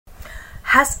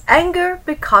Has anger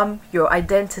become your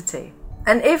identity?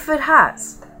 And if it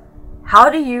has, how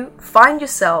do you find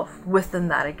yourself within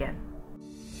that again?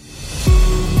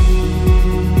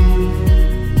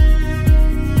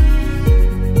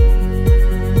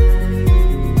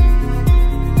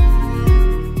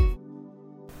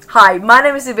 Hi, my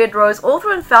name is Yvette Rose,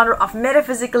 author and founder of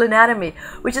Metaphysical Anatomy,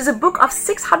 which is a book of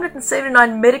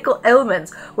 679 medical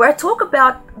ailments where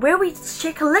we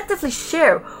collectively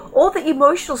share all the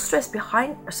emotional stress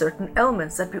behind certain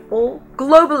ailments that we all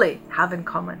globally have in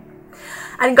common.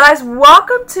 And guys,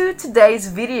 welcome to today's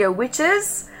video, which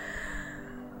is,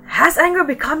 has anger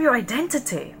become your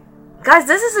identity? Guys,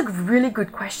 this is a really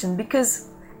good question because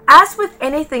as with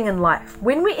anything in life,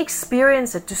 when we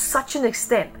experience it to such an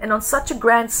extent and on such a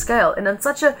grand scale and on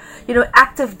such a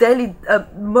active daily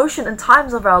motion and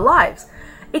times of our lives,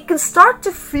 it can start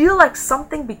to feel like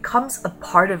something becomes a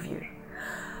part of you.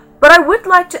 But I would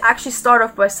like to actually start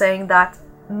off by saying that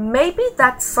maybe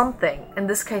that something, in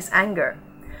this case anger,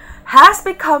 has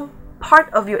become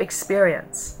part of your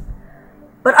experience.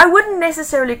 But I wouldn't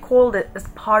necessarily call it as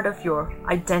part of your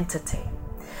identity.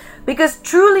 Because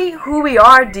truly who we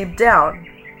are deep down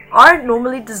are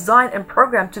normally designed and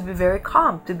programmed to be very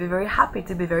calm, to be very happy,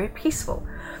 to be very peaceful.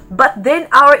 But then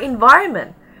our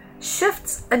environment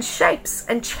shifts and shapes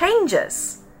and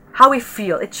changes how we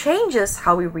feel. It changes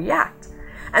how we react.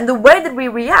 And the way that we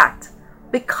react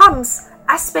becomes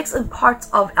aspects and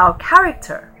parts of our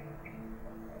character.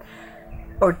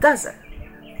 Or does it?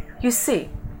 You see,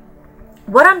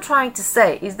 what I'm trying to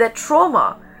say is that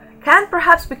trauma can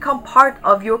perhaps become part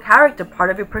of your character, part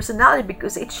of your personality,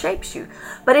 because it shapes you.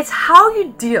 But it's how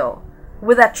you deal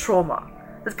with that trauma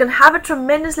that can have a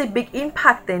tremendously big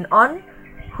impact then on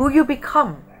who you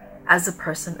become as a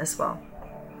person as well.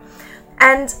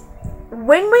 And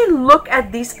when we look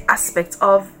at these aspects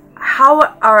of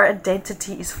how our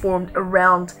identity is formed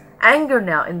around anger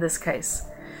now in this case,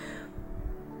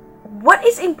 what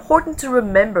is important to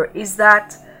remember is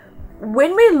that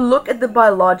when we look at the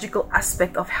biological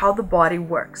aspect of how the body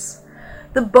works,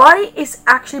 the body is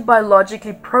actually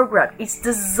biologically programmed. It's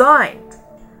designed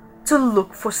to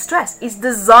look for stress. It's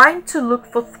designed to look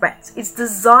for threats. It's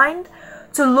designed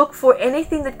to look for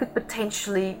anything that could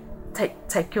potentially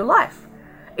take your life.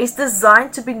 It's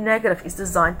designed to be negative. It's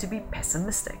designed to be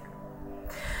pessimistic.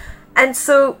 And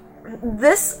so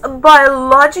this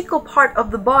biological part of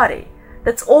the body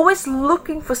that's always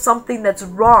looking for something that's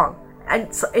wrong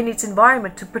and in its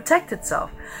environment to protect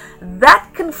itself, that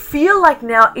can feel like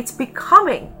now it's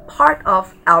becoming part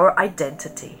of our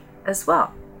identity as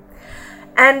well.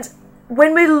 And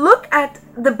when we look at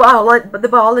the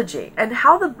biology and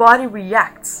how the body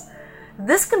reacts,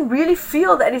 this can really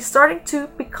feel that it's starting to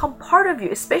become part of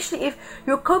you, especially if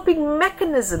your coping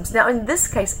mechanisms, now in this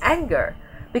case anger,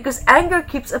 because anger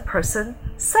keeps a person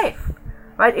safe,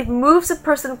 right? It moves a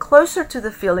person closer to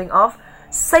the feeling of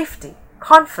safety,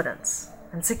 confidence,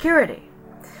 and security.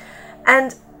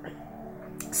 And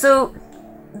so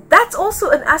that's also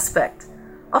an aspect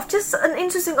of just an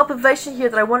interesting observation here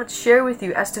that I wanted to share with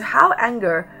you as to how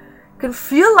anger can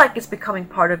feel like it's becoming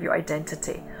part of your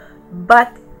identity.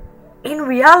 But in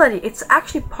reality, it's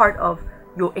actually part of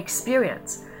your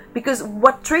experience. Because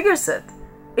what triggers it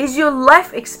is your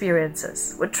life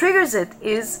experiences. What triggers it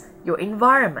is your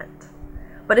environment.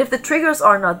 But if the triggers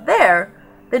are not there,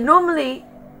 then normally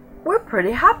we're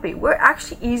pretty happy. We're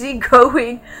actually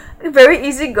very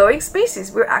easygoing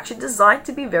species. We're actually designed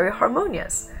to be very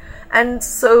harmonious. And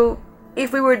so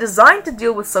if we were designed to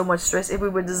deal with so much stress, if we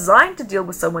were designed to deal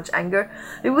with so much anger,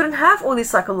 we wouldn't have all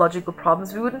these psychological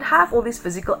problems. We wouldn't have all these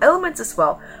physical ailments as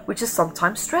well, which is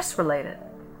sometimes stress related.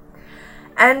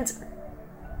 And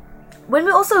when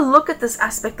we also look at this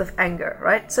aspect of anger,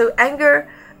 right? So anger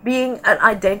being an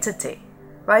identity,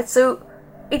 right? So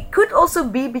it could also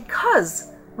be because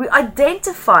we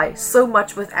identify so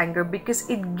much with anger because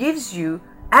it gives you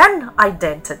an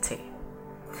identity.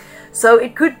 So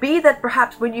it could be that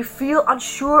perhaps when you feel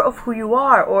unsure of who you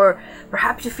are, or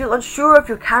perhaps you feel unsure of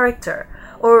your character,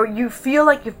 or you feel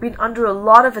like you've been under a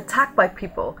lot of attack by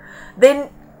people, then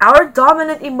our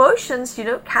dominant emotions,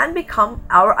 can become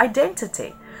our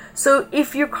identity. So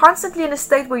if you're constantly in a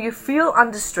state where you feel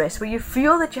under stress, where you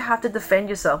feel that you have to defend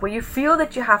yourself, where you feel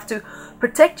that you have to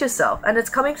protect yourself, and it's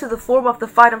coming to the form of the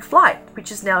fight and flight,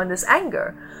 which is now in this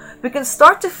anger, we can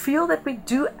start to feel that we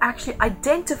do actually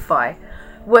identify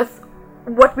with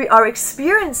what we are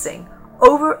experiencing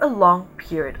over a long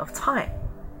period of time.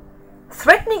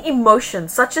 Threatening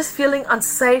emotions such as feeling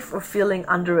unsafe or feeling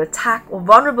under attack or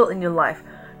vulnerable in your life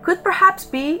could perhaps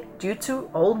be due to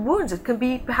old wounds. It can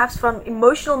be perhaps from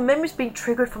emotional memories being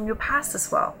triggered from your past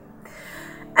as well.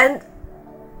 And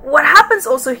what happens happens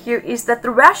also here is that the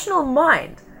rational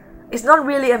mind is not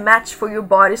really a match for your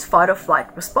body's fight or flight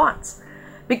response,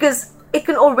 because it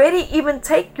can already even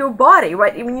take your body,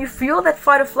 right? When you feel that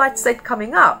fight or flight state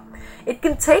coming up, it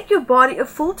can take your body a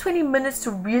full 20 minutes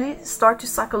to really start to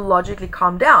psychologically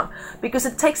calm down, because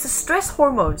it takes the stress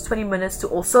hormones 20 minutes to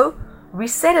also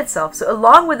reset itself. So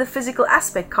along with the physical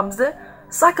aspect comes the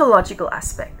psychological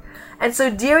aspect. And so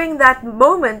during that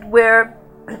moment where,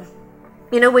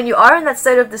 when you are in that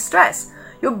state of distress,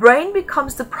 your brain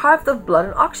becomes deprived of blood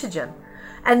and oxygen.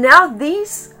 And now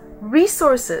these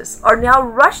resources are now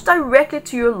rushed directly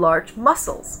to your large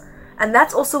muscles. And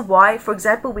that's also why, for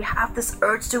example, we have this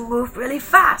urge to move really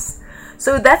fast.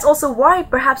 So that's also why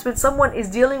perhaps when someone is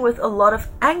dealing with a lot of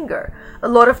anger, a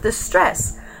lot of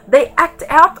distress, they act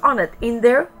out on it in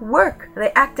their work.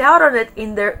 They act out on it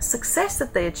in their success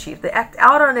that they achieve. They act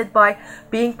out on it by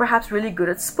being perhaps really good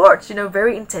at sports,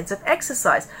 very intensive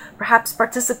exercise, perhaps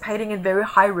participating in very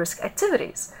high-risk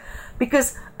activities.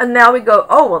 And now we go,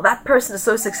 oh, well, that person is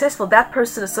so successful, that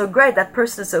person is so great, that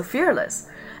person is so fearless.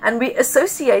 And we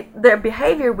associate their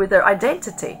behavior with their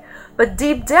identity. But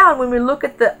deep down, when we look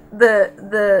at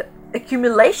the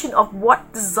accumulation of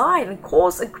what designed and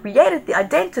caused and created the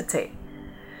identity,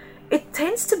 it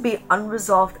tends to be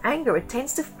unresolved anger. It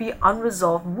tends to be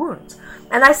unresolved wounds.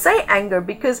 And I say anger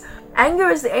because anger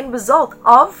is the end result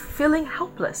of feeling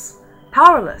helpless,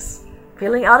 powerless,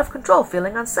 feeling out of control,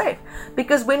 feeling unsafe.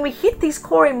 Because when we hit these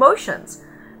core emotions,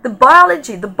 the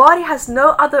body has no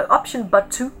other option but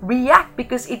to react,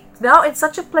 because it's now in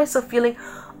such a place of feeling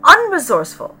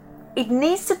unresourceful. It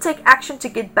needs to take action to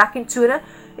get back into an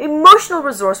emotional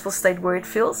resourceful state where it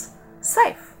feels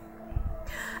safe.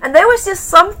 And there was just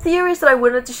some theories that I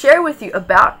wanted to share with you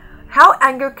about how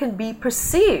anger can be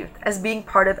perceived as being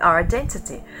part of our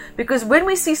identity. Because when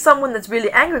we see someone that's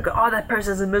really angry, we go, oh, that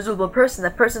person's a miserable person,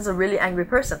 that person's a really angry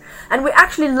person. And we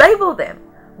actually label them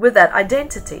with that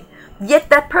identity. Yet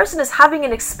that person is having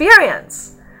an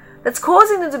experience that's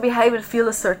causing them to behave and feel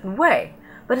a certain way.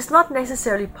 But it's not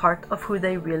necessarily part of who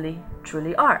they really,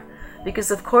 truly are.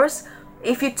 Because of course,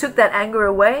 if you took that anger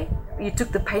away, you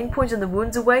took the pain points and the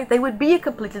wounds away, they would be a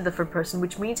completely different person,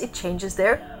 which means it changes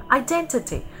their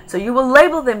identity. So you will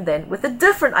label them then with a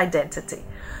different identity.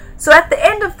 So at the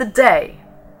end of the day,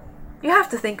 you have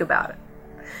to think about it.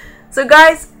 So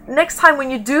guys, next time when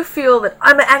you do feel that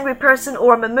I'm an angry person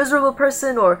or I'm a miserable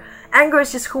person or anger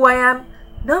is just who I am,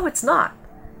 no, it's not.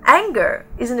 Anger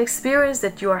is an experience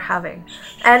that you are having.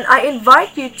 And I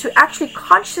invite you to actually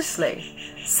consciously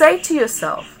say to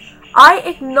yourself, I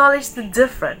acknowledge the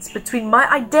difference between my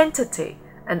identity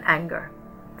and anger.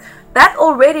 That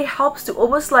already helps to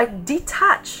almost like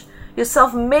detach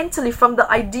yourself mentally from the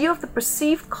idea of the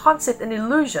perceived concept and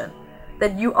illusion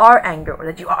that you are anger or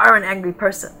that you are an angry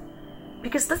person.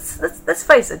 Because let's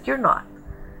face it, you're not.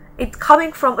 It's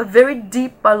coming from a very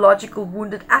deep biological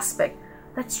wounded aspect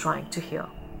that's trying to heal.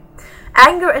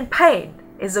 Anger and pain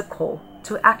is a call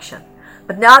to action.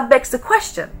 But now it begs the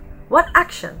question, what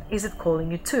action is it calling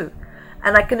you to?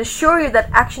 And I can assure you that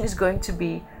action is going to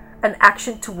be an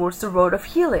action towards the road of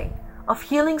healing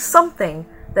something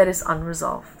that is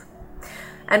unresolved.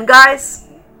 And guys,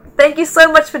 thank you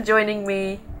so much for joining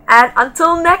me. And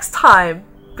until next time,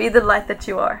 be the light that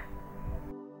you are.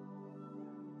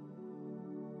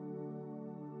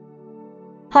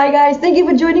 Hi guys, thank you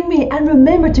for joining me, and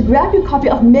remember to grab your copy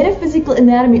of Metaphysical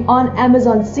Anatomy on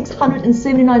Amazon,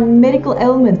 679 medical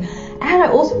ailments. And I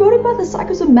also wrote about the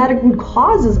psychosomatic root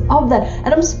causes of that,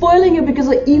 and I'm spoiling you because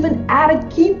I even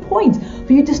added key points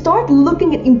for you to start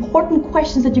looking at important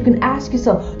questions that you can ask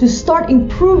yourself to start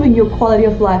improving your quality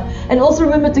of life. And also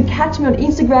remember to catch me on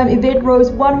Instagram, Yvette Rose,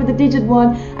 1 with the digit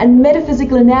 1, and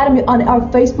Metaphysical Anatomy on our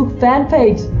Facebook fan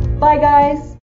page. Bye guys!